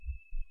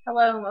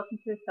Hello and welcome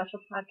to a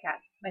special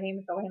podcast. My name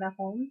is Elena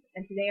Holmes,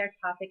 and today our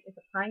topic is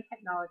applying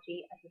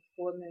technology as a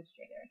school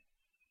administrator.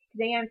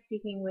 Today I'm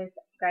speaking with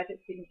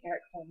graduate student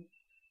Eric Holmes.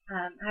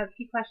 I have a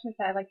few questions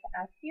that I'd like to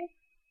ask you.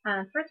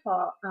 First of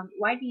all,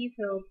 why do you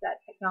feel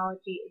that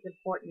technology is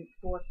important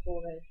for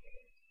school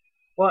administrators?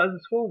 Well, as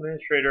a school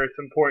administrator,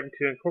 it's important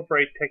to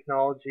incorporate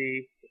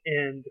technology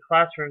in the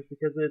classrooms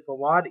because it's a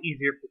lot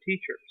easier for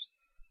teachers.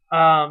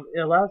 It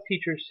allows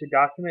teachers to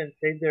document and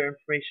save their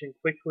information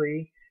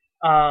quickly.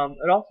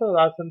 It also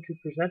allows them to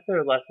present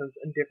their lessons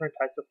in different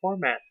types of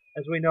formats.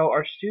 As we know,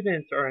 our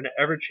students are in an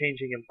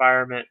ever-changing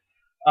environment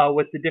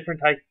with the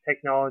different types of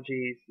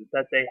technologies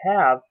that they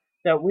have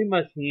that we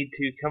must need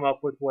to come up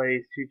with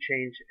ways to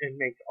change and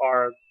make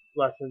our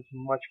lessons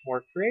much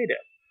more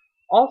creative.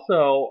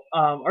 Also,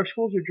 our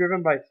schools are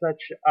driven by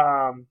such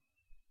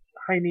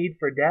high need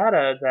for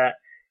data that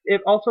it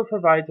also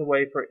provides a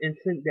way for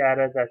instant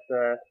data that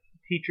the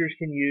teachers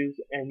can use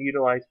and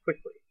utilize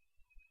quickly.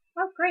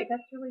 Oh, great.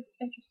 That's really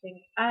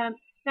interesting.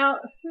 Now,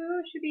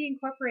 who should be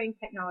incorporating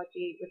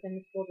technology within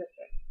the school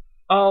district?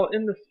 Oh,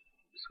 in the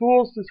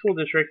schools to school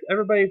districts,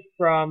 everybody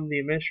from the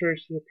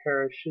administrators to the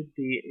parish should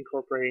be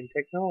incorporating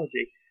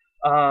technology.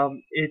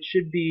 It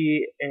should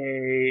be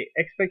a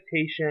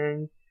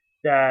expectation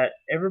that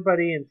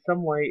everybody in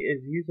some way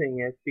is using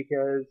it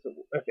because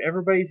if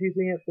everybody's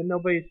using it, then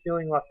nobody's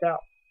feeling left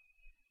out.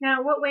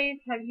 Now, what ways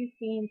have you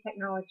seen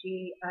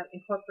technology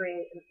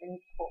incorporated in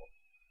schools?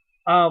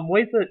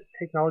 Ways that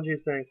technology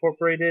has been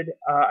incorporated,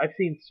 I've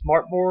seen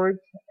smart boards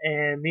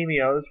and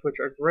Mimios, which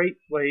are great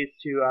ways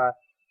to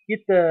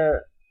get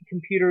the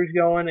computers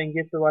going and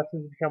get the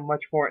lessons to become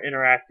much more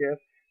interactive.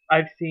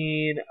 I've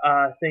seen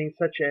things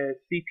such as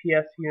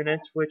CPS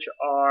units, which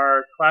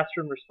are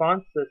classroom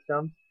response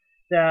systems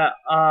that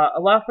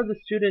allow for the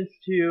students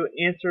to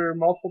answer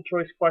multiple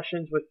choice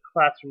questions with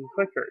classroom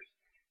clickers.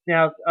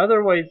 Now,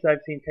 other ways that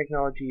I've seen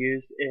technology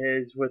used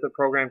is with a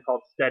program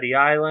called Study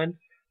Island.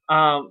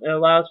 It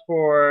allows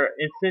for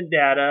instant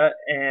data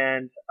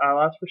and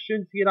allows for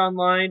students to get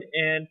online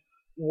and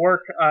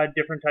work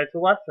different types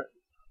of lessons.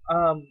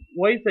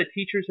 Ways that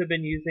teachers have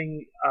been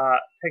using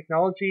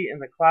technology in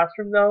the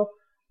classroom, though,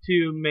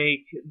 to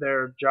make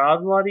their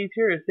jobs a lot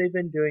easier is they've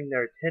been doing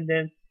their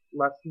attendance,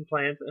 lesson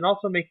plans, and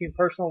also making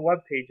personal web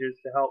pages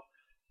to help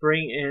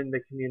bring in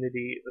the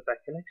community with that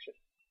connection.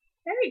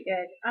 Very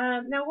good.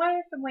 Now, what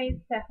are some ways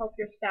to help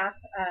your staff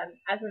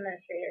as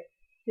administrators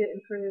to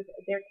improve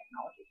their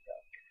technology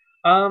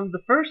skills?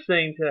 The first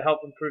thing to help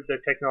improve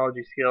their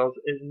technology skills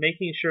is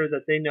making sure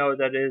that they know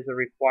that it is a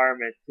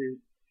requirement to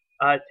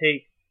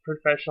take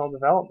professional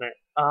development.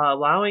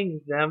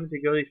 Allowing them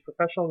to go to these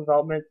professional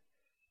developments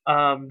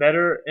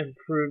better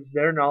improves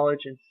their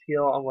knowledge and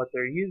skill on what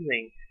they're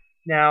using.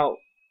 Now,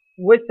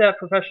 with that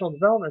professional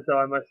development, though,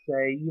 I must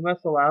say, you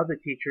must allow the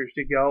teachers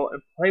to go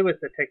and play with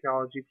the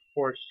technology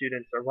before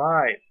students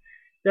arrive.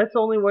 That's the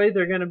only way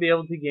they're going to be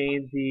able to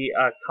gain the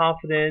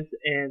confidence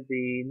and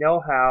the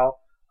know-how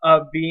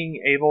of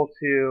being able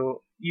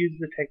to use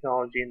the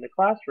technology in the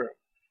classroom.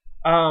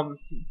 Um,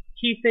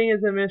 Key thing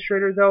as an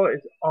administrator, though,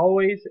 is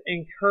always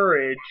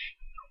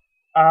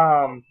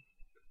um,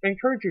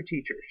 encourage your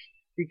teachers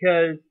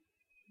because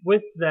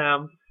with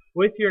them,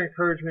 with your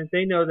encouragement,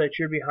 they know that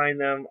you're behind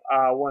them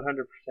 100%.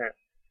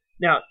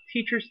 Now,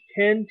 teachers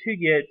tend to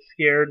get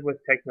scared with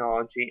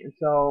technology, and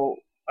so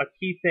a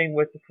key thing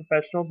with the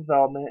professional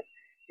development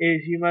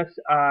is you must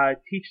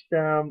teach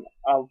them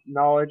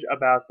knowledge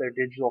about their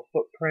digital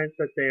footprint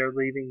that they are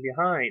leaving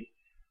behind.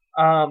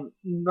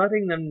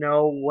 Letting them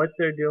know what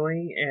they're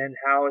doing and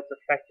how it's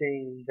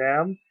affecting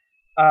them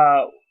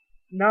uh,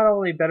 not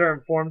only better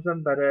informs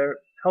them, but it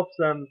helps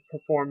them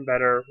perform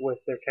better with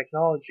their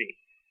technology.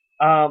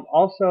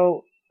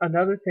 Also,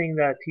 another thing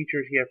that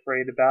teachers get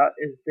afraid about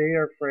is they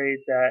are afraid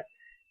that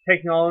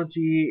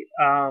technology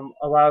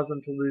allows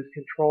them to lose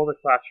control of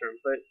the classroom,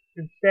 but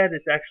instead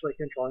it's actually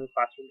controlling the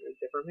classroom in a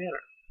different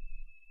manner.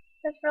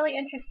 That's really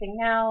interesting.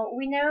 Now,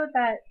 we know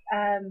that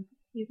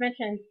you've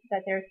mentioned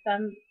that there are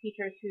some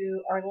teachers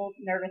who are a little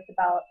nervous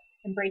about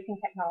embracing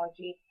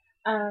technology.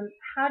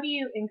 How do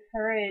you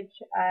encourage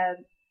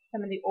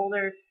some of the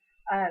older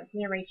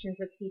generations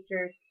of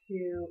teachers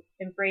to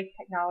embrace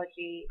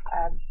technology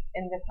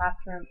in the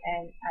classroom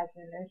and as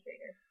an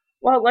administrator?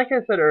 Well, like I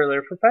said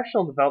earlier,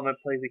 professional development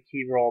plays a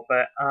key role,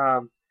 but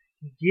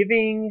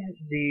giving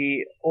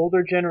the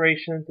older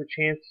generations a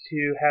chance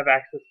to have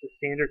access to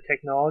standard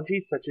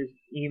technology such as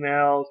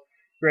emails,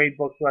 grade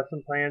books,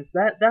 lesson plans,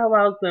 that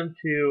allows them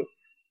to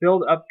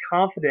build up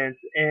confidence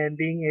in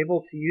being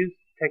able to use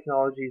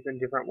technologies in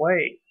different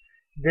ways.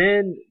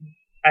 Then,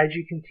 as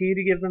you continue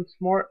to give them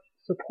smart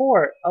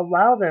support,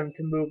 allow them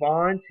to move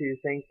on to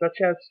things such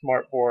as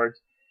smart boards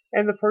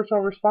and the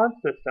personal response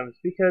systems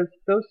because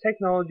those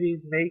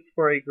technologies make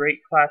for a great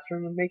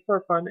classroom and make for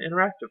a fun,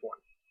 interactive one.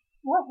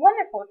 Well,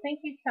 wonderful. Thank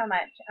you so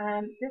much.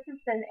 This has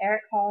been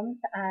Eric Holmes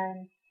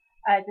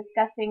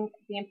discussing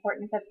the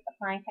importance of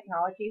applying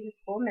technology as a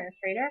school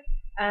administrator.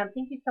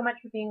 Thank you so much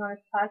for being on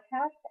this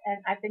podcast.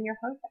 And I've been your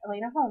host,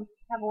 Elena Holmes.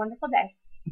 Have a wonderful day.